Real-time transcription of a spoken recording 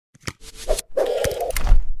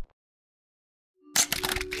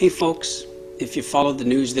Hey folks, if you followed the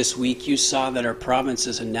news this week, you saw that our province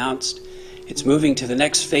has announced it's moving to the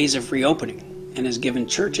next phase of reopening and has given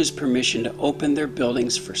churches permission to open their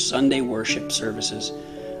buildings for Sunday worship services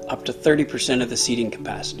up to 30% of the seating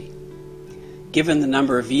capacity. Given the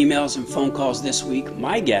number of emails and phone calls this week,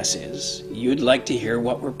 my guess is you'd like to hear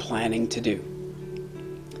what we're planning to do.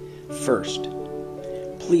 First,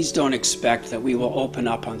 please don't expect that we will open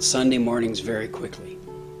up on Sunday mornings very quickly.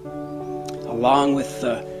 Along with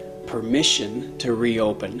the permission to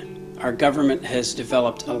reopen, our government has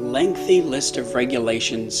developed a lengthy list of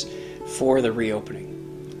regulations for the reopening.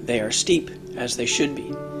 They are steep, as they should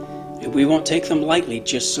be, and we won't take them lightly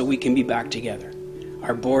just so we can be back together.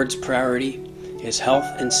 Our board's priority is health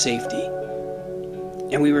and safety,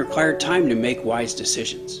 and we require time to make wise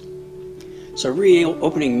decisions. So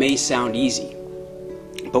reopening may sound easy,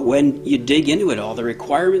 but when you dig into it all, the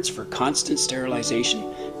requirements for constant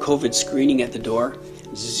sterilization, COVID screening at the door,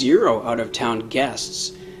 0 out-of-town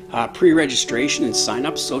guests, pre-registration and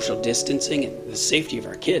sign-up, social distancing, and the safety of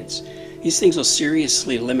our kids, these things will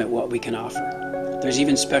seriously limit what we can offer. There's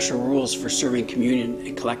even special rules for serving communion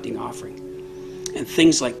and collecting offering. And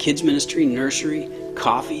things like kids ministry, nursery,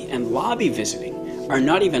 coffee, and lobby visiting are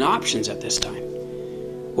not even options at this time.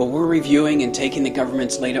 Well, we're reviewing and taking the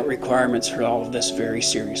government's laid out requirements for all of this very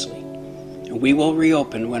seriously. And we will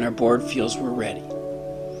reopen when our board feels we're ready.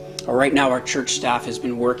 Right now, our church staff has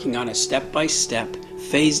been working on a step-by-step,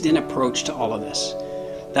 phased-in approach to all of this.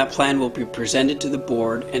 That plan will be presented to the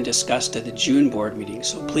board and discussed at the June board meeting,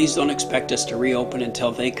 so please don't expect us to reopen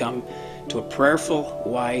until they come to a prayerful,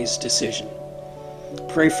 wise decision.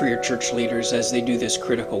 Pray for your church leaders as they do this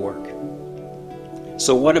critical work.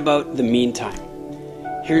 So what about the meantime?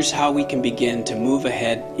 Here's how we can begin to move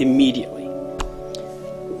ahead immediately.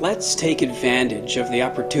 Let's take advantage of the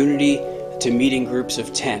opportunity to meet in groups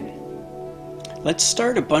of 10. Let's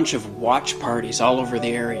start a bunch of watch parties all over the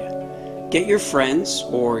area. Get your friends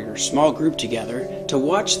or your small group together to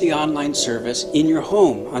watch the online service in your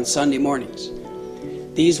home on Sunday mornings.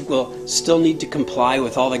 These will still need to comply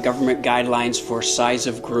with all the government guidelines for size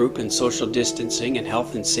of group and social distancing and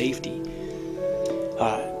health and safety.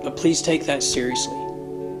 But please take that seriously.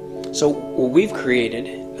 So we've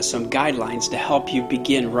created some guidelines to help you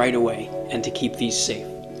begin right away and to keep these safe.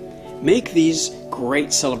 Make these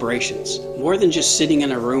great celebrations, more than just sitting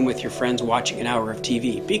in a room with your friends watching an hour of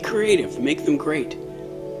TV. Be creative, make them great.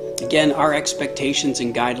 Again, our expectations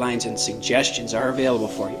and guidelines and suggestions are available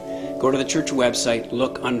for you. Go to the church website,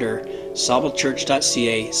 look under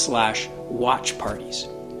saublechurch.ca/watch parties.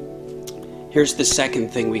 Here's the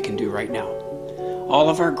second thing we can do right now. All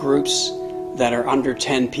of our groups that are under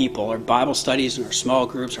 10 people, our Bible studies and our small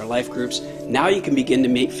groups, our life groups, now you can begin to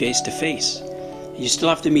meet face to face. You still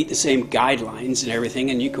have to meet the same guidelines and everything,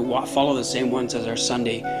 and you can follow the same ones as our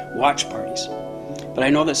Sunday watch parties. But I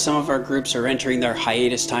know that some of our groups are entering their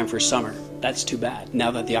hiatus time for summer. That's too bad,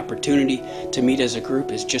 now that the opportunity to meet as a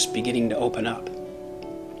group is just beginning to open up.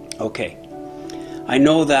 Okay, I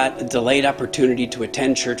know that a delayed opportunity to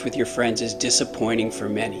attend church with your friends is disappointing for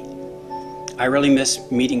many. I really miss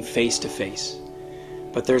meeting face to face,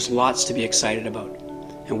 but there's lots to be excited about.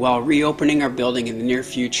 And while reopening our building in the near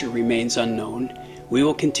future remains unknown, we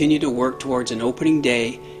will continue to work towards an opening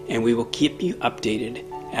day, and we will keep you updated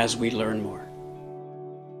as we learn more.